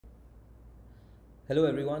Hello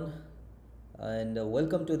everyone, and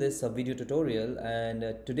welcome to this video tutorial.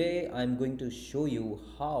 And today I'm going to show you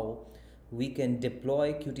how we can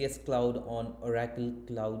deploy QuTScloud on Oracle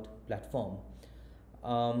Cloud Platform.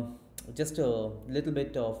 Um, just a little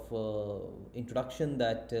bit of introduction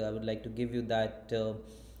that I would like to give you that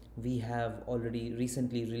we have already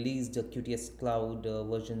recently released a QuTScloud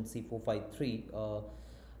version C453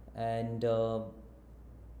 and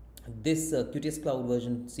this QuTScloud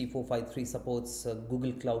version C453 supports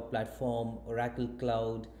Google Cloud Platform, Oracle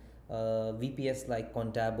Cloud, VPS like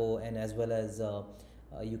Contabo, and as well as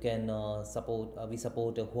you can we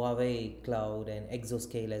support Huawei Cloud and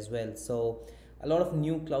Exoscale as well. So a lot of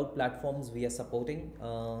new cloud platforms we are supporting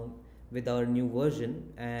with our new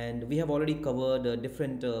version, and we have already covered a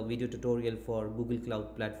different video tutorial for Google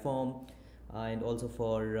Cloud Platform and also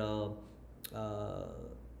for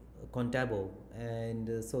Contabo.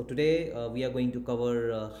 And so today we are going to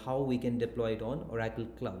cover how we can deploy it on Oracle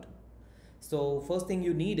Cloud. So first thing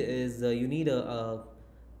you need is you need a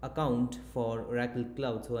account for Oracle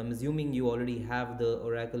Cloud. So I'm assuming you already have the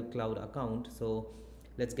Oracle Cloud account. So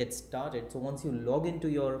let's get started. So once you log into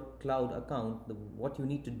your cloud account, what you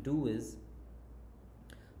need to do is,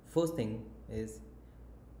 first thing is,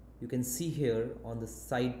 you can see here on the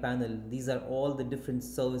side panel, these are all the different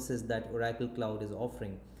services that Oracle Cloud is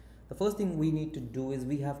offering. The first thing we need to do is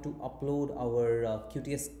we have to upload our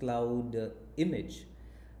QuTScloud image,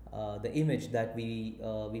 the image that we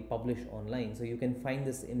publish online. So you can find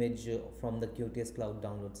this image from the QuTScloud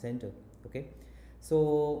download center. Okay,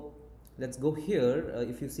 so let's go here.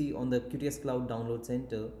 If you see on the QuTScloud download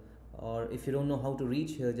center, or if you don't know how to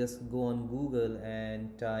reach here, just go on Google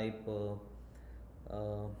and type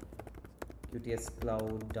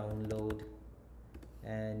QuTScloud download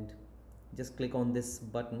and just click on this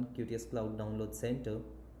button, QuTScloud download center,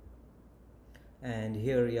 and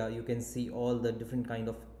here you can see all the different kind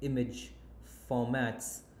of image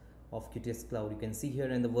formats of QuTScloud. You can see here,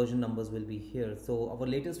 and the version numbers will be here. So our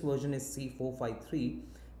latest version is C453,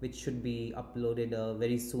 which should be uploaded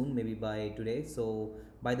very soon, maybe by today. So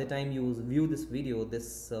by the time you view this video,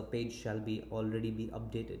 this page shall be already be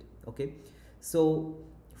updated. Okay, so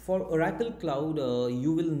for Oracle Cloud,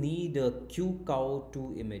 you will need a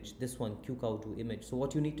QCOW2 image, this one, QCOW2 image. So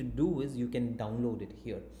what you need to do is you can download it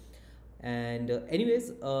here. And anyways,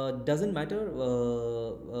 doesn't matter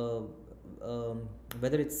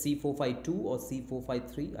whether it's C452 or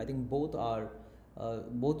C453. I think both are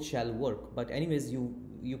both shall work. But anyways,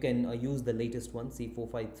 you can use the latest one,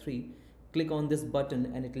 C453. Click on this button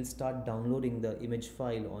and it will start downloading the image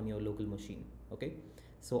file on your local machine. Okay.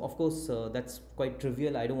 So of course that's quite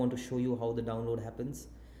trivial. I don't want to show you how the download happens.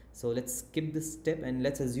 So let's skip this step and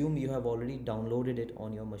let's assume you have already downloaded it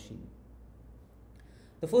on your machine.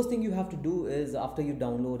 The first thing you have to do is, after you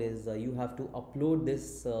download, is you have to upload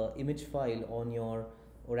this image file on your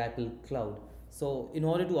Oracle Cloud. So in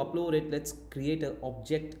order to upload it, let's create an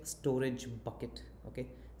object storage bucket. Okay,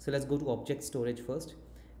 so let's go to object storage first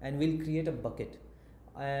and we'll create a bucket.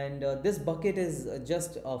 And this bucket is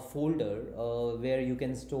just a folder where you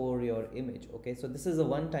can store your image. Okay, so this is a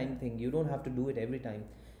one-time thing. You don't have to do it every time.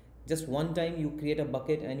 Just one time you create a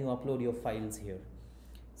bucket and you upload your files here.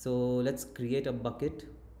 So let's create a bucket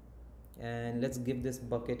and let's give this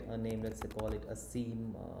bucket a name. Let's call it a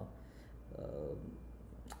seam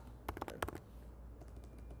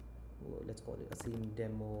let's call it a seam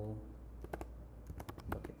demo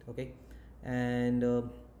bucket. Okay, and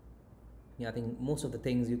yeah, I think most of the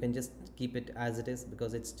things you can just keep it as it is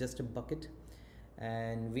because it's just a bucket,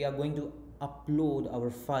 and we are going to upload our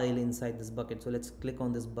file inside this bucket. So let's click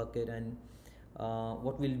on this bucket, and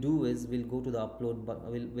what we'll do is we'll go to the upload button.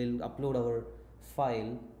 We'll upload our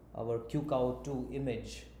file, our QCOW2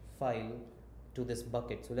 image file, to this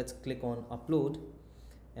bucket. So let's click on upload,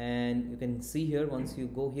 and you can see here, once you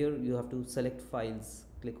go here, you have to select files.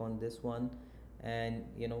 Click on this one, and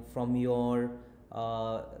from your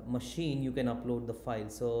machine you can upload the file.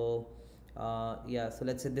 So yeah, so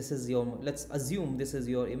let's say this is your, let's assume this is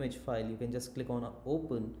your image file. You can just click on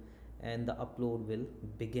open and the upload will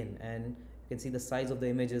begin, and you can see the size of the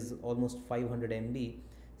image is almost 500 MB.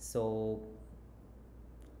 So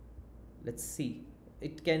let's see,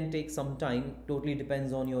 it can take some time, totally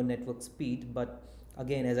depends on your network speed, but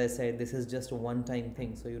again, as I said, this is just a one-time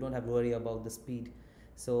thing, so you don't have to worry about the speed.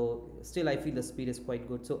 So still I feel the speed is quite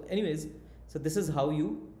good. So anyways, so this is how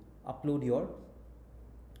you upload your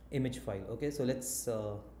image file. Okay, so let's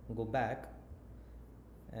go back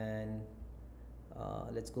and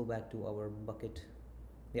let's go back to our bucket.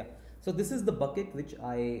 Yeah, so this is the bucket which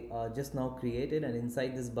I just now created, and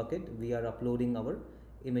inside this bucket we are uploading our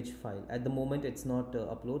image file. At the moment it's not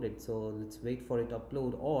uploaded, so let's wait for it to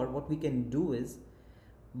upload. Or what we can do is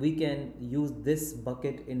we can use this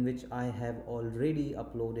bucket in which I have already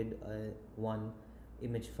uploaded one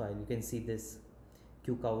image file. You can see this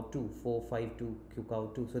QCOW2 452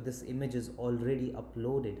 QCOW2. So this image is already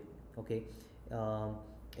uploaded, okay,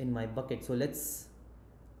 in my bucket. So let's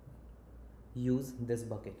use this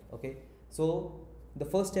bucket. Okay, so the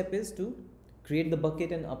first step is to create the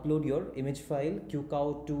bucket and upload your image file,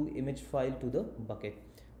 QCOW2 image file, to the bucket.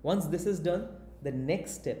 Once this is done, the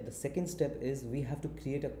next step, the second step, is we have to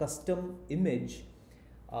create a custom image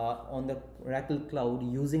on the Oracle Cloud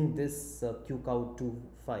using this QCOW2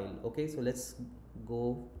 file. Okay, so let's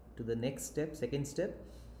go to the next step. Second step,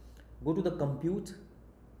 go to the compute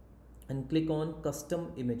and click on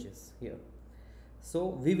custom images here. So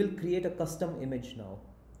we will create a custom image now.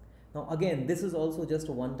 Now again, this is also just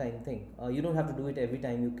a one-time thing. You don't have to do it every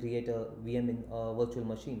time you create a VM in a virtual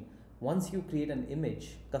machine. Once you create an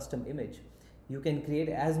image, custom image, you can create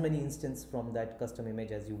as many instances from that custom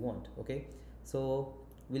image as you want. Okay, so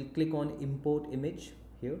we'll click on import image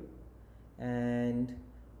here, and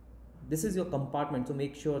this is your compartment. So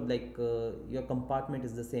make sure like your compartment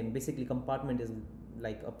is the same. Basically compartment is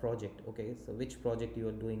like a project. Okay, so which project you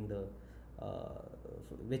are doing the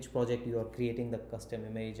which project you are creating the custom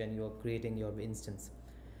image and you are creating your instance.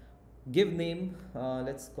 Give name,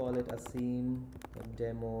 let's call it Asim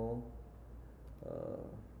demo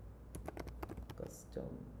custom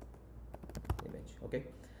image. Okay,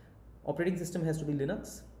 operating system has to be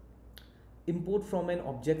Linux. Import from an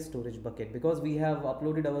object storage bucket, because we have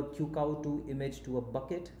uploaded our QCOW2 image to a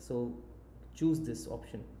bucket, so choose this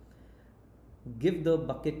option. Give the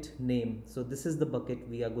bucket name. So this is the bucket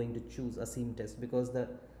we are going to choose, Asim test, because the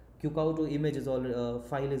QCOW2 image is already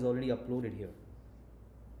file is already uploaded here.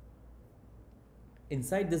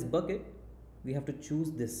 Inside this bucket we have to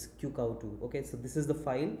choose this QCOW2. Okay, so this is the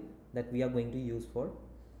file that we are going to use for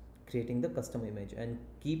creating the custom image, and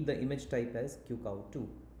keep the image type as QCOW2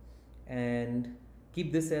 and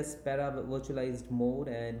keep this as para virtualized mode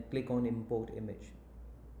and click on import image.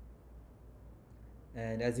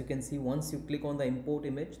 And as you can see, once you click on the import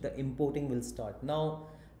image, the importing will start. Now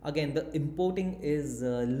again, the importing is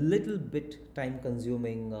a little bit time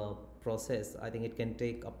consuming process. I think it can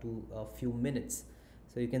take up to a few minutes.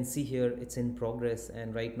 So you can see here it's in progress,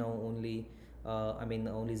 and right now only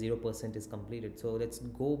only 0% is completed. So let's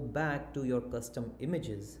go back to your custom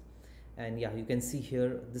images, and yeah, you can see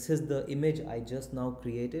here this is the image I just now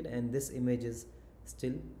created, and this image is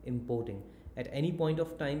still importing. At any point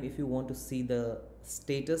of time, if you want to see the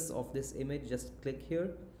status of this image, just click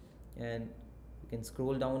here and you can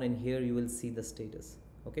scroll down, and here you will see the status.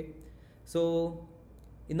 Okay, so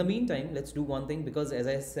in the meantime, let's do one thing, because as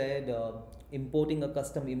I said, importing a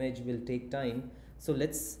custom image will take time. So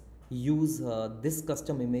let's use this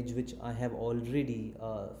custom image which I have already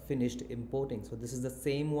finished importing. So this is the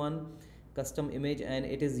same one, custom image, and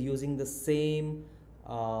it is using the same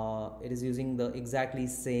it is using the exactly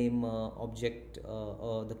same object,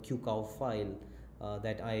 the QCOW file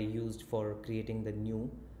that I used for creating the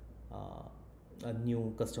new a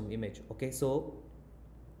new custom image. Okay, so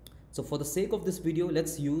for the sake of this video,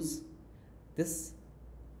 let's use this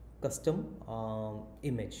custom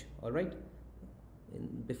image. All right,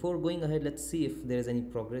 before going ahead, let's see if there is any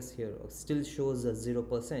progress here. Still shows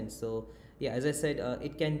 0%. So yeah, as I said,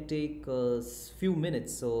 it can take a few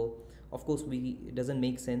minutes. So of course it doesn't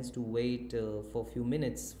make sense to wait for a few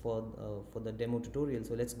minutes for the demo tutorial.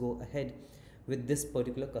 So let's go ahead with this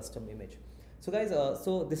particular custom image. So guys,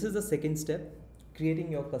 so this is the second step,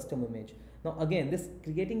 creating your custom image. Now again, this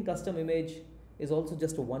creating custom image is also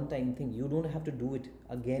just a one-time thing. You don't have to do it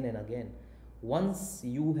again and again. Once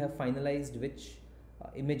you have finalized which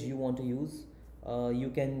image you want to use,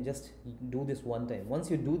 you can just do this one time.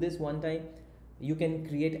 Once you do this one time, you can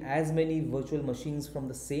create as many virtual machines from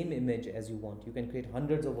the same image as you want. You can create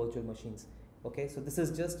hundreds of virtual machines. Okay, so this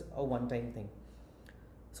is just a one-time thing.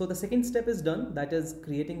 So the second step is done, that is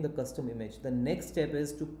creating the custom image. The next step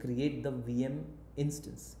is to create the VM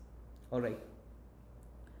instance. All right,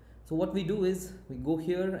 so what we do is we go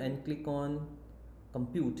here and click on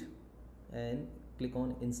compute and click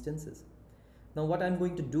on instances. Now what I'm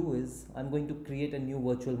going to do is I'm going to create a new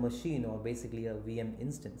virtual machine, or basically a VM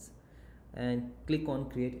instance, and click on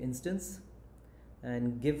create instance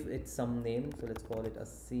and give it some name. So let's call it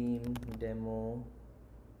Asim demo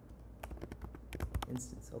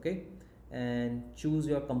instance. Okay, and choose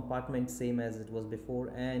your compartment same as it was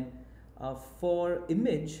before. And for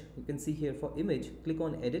image, you can see here for image, click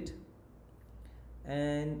on edit,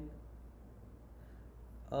 and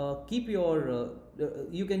keep your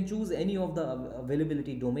you can choose any of the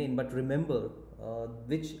availability domain, but remember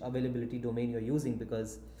which availability domain you're using,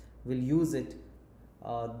 because we'll use it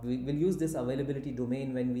we'll use this availability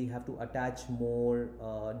domain when we have to attach more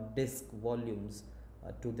disk volumes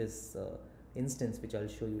to this instance, which I'll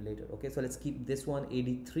show you later. Okay, so let's keep this one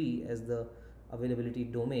AD3 as the availability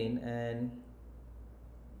domain and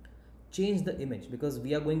change the image, because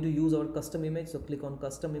we are going to use our custom image. So click on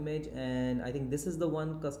custom image, and I think this is the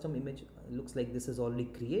one custom image. It looks like this is already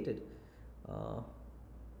created.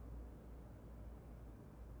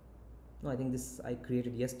 No, I think this I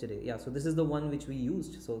created yesterday. Yeah, so this is the one which we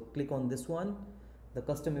used. So click on this one, the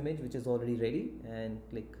custom image, which is already ready, and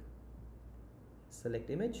click select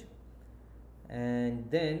image.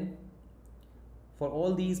 And then for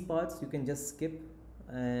all these parts you can just skip,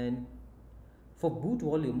 and for boot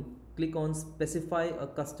volume click on specify a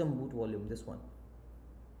custom boot volume, this one.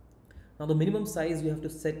 Now the minimum size you have to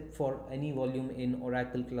set for any volume in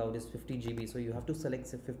Oracle Cloud is 50 GB, so you have to select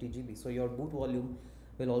 50 GB. So your boot volume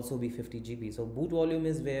will also be 50 GB. So boot volume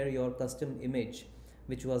is where your custom image,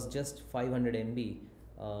 which was just 500 MB,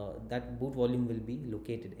 that boot volume will be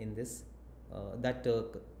located in this,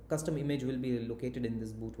 custom image will be located in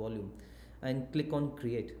this boot volume. And click on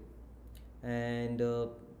create, and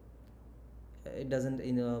it doesn't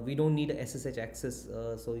we don't need a SSH access,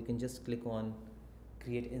 so you can just click on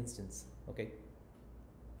create instance. Okay,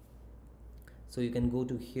 so you can go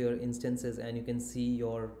to here instances, and you can see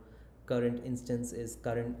your current instance is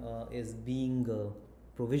being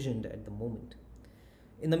provisioned at the moment.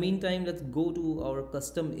 In the meantime, let's go to our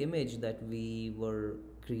custom image that we were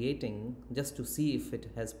creating just to see if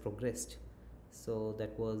it has progressed. So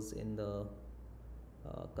that was in the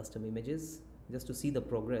custom images, just to see the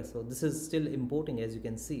progress. So this is still importing, as you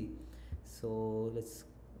can see. So let's,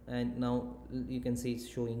 and now you can see it's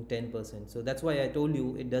showing 10%. So that's why I told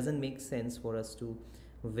you it doesn't make sense for us to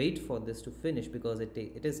wait for this to finish, because it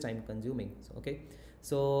is time consuming.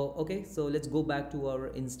 So so let's go back to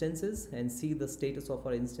our instances and see the status of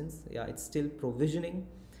our instance. Yeah, it's still provisioning.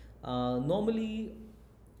 Normally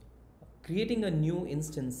creating a new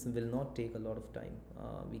instance will not take a lot of time.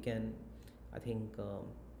 We can, I think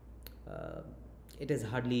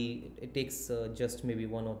it takes just maybe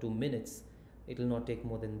 1 or 2 minutes. It will not take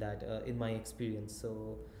more than that in my experience.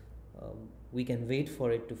 So we can wait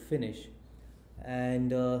for it to finish.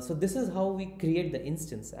 And so this is how we create the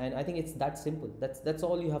instance, and I think it's that simple. That's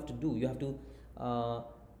all you have to do. You have to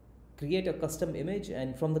create a custom image,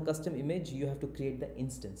 and from the custom image you have to create the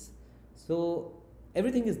instance. So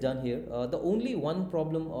everything is done here. The only one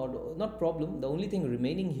problem, or not problem, the only thing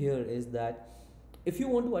remaining here is that if you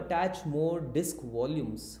want to attach more disk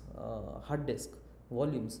volumes, hard disk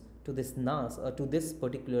volumes to this NAS, to this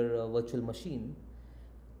particular virtual machine,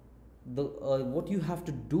 what you have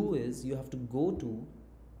to do is you have to go to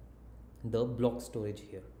the block storage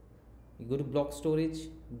here. You go to block storage,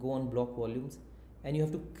 go on block volumes, and you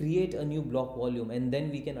have to create a new block volume, and then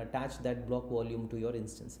we can attach that block volume to your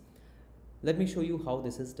instance. Let me show you how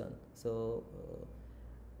this is done. So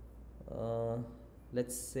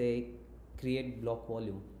let's say create block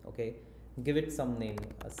volume. Okay, give it some name,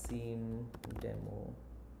 Asim demo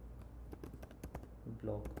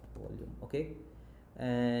block volume. Okay,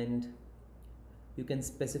 and you can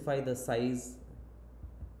specify the size,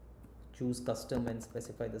 choose custom and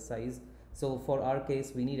specify the size. So for our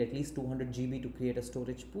case we need at least 200 GB to create a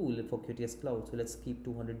storage pool for QuTScloud, so let's keep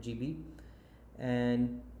 200 GB.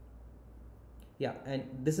 And yeah, and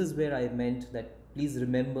this is where I meant that please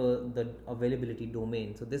remember the availability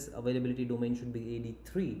domain. So this availability domain should be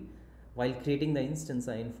AD3. While creating the instance,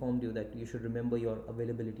 I informed you that you should remember your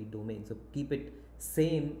availability domain, so keep it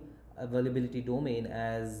same availability domain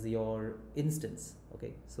as your instance.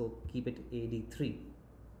 Okay, so keep it AD3,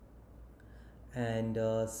 and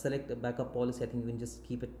select a backup policy. I think you can just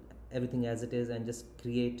keep it everything as it is and just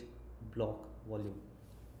create block volume.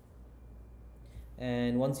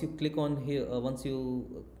 And once you click on here, once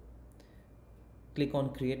you click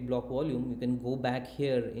on create block volume, you can go back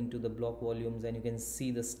here into the block volumes, and you can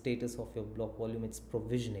see the status of your block volume. It's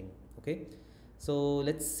provisioning. Okay, so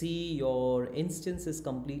let's see your instance is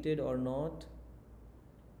completed or not.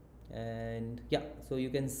 And yeah, so you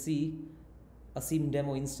can see Asim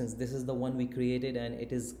demo instance, this is the one we created, and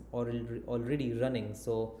it is already running.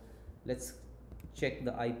 So let's check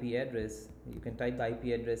the IP address. You can type the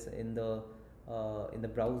IP address in the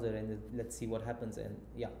browser, and let's see what happens. And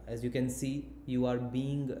yeah, as you can see, you are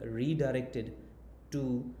being redirected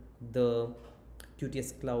to the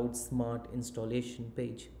QuTScloud smart installation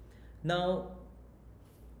page. Now,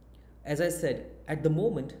 as I said, at the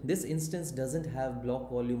moment this instance doesn't have block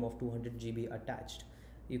volume of 200 GB attached.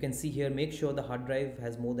 You can see here, make sure the hard drive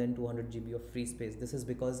has more than 200 GB of free space. This is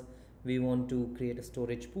because we want to create a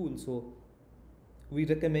storage pool, so we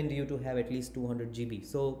recommend you to have at least 200 GB.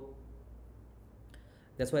 So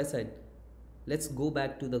that's why I said let's go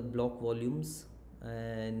back to the block volumes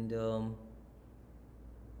and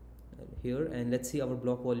here, and let's see our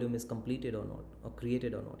block volume is completed or not, or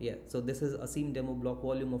created or not. Yeah, so this is Asim demo block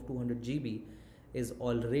volume of 200 GB is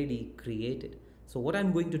already created. So what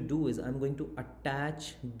I'm going to do is I'm going to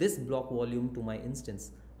attach this block volume to my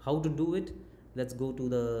instance. How to do it? Let's go to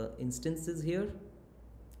the instances here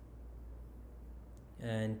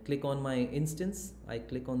and click on my instance. I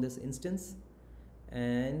click on this instance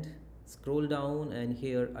and scroll down, and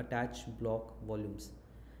here attach block volumes.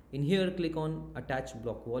 In here, click on attach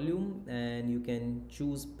block volume, and you can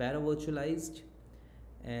choose para virtualized,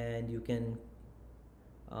 and you can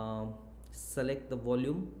select the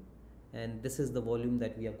volume, and this is the volume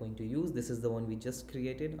that we are going to use. This is the one we just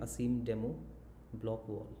created, Asim demo block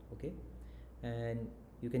vol. Okay, and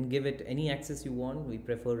you can give it any access you want. We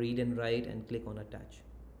prefer read and write, and click on attach.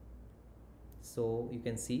 So you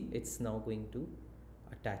can see it's now going to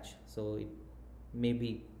attach. So it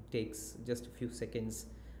maybe takes just a few seconds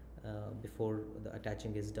before the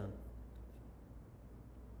attaching is done.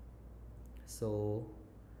 So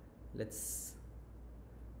let's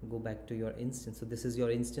go back to your instance. So this is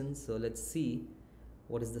your instance. So let's see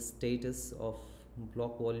what is the status of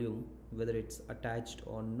block volume, whether it's attached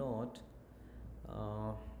or not.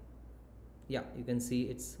 Yeah, you can see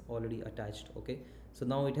it's already attached. Okay, so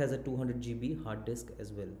now it has a 200 GB hard disk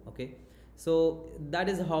as well. Okay, so that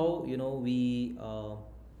is how, you know, we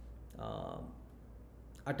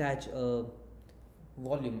attach a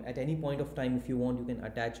volume. At any point of time, if you want, you can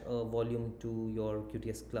attach a volume to your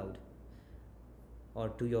QuTScloud or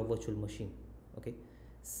to your virtual machine. Okay,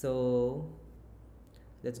 so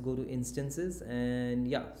let's go to instances, and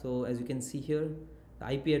yeah, so as you can see here,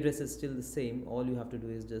 the IP address is still the same. All you have to do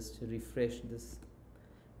is just refresh this,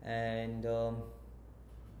 and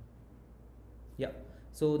yeah,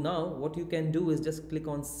 so now what you can do is just click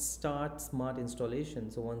on start smart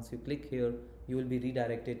installation. So once you click here, you will be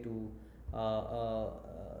redirected to a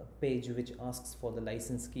page which asks for the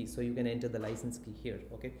license key. So you can enter the license key here.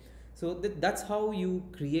 Okay, so that's how you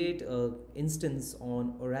create a instance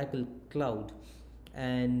on Oracle Cloud.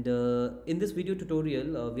 And in this video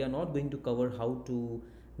tutorial, we are not going to cover how to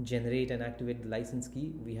generate and activate the license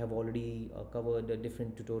key. We have already covered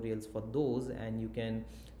different tutorials for those, and you can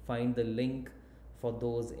find the link for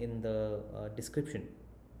those in the description.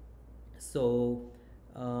 So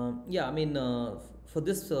yeah, I mean, for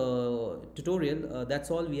this tutorial, that's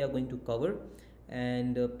all we are going to cover.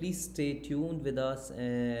 And please stay tuned with us,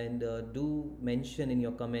 and do mention in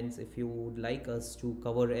your comments if you would like us to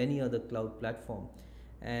cover any other cloud platform.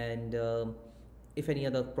 And if any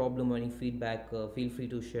other problem or any feedback, feel free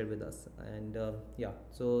to share with us. And yeah,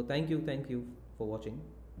 so thank you for watching.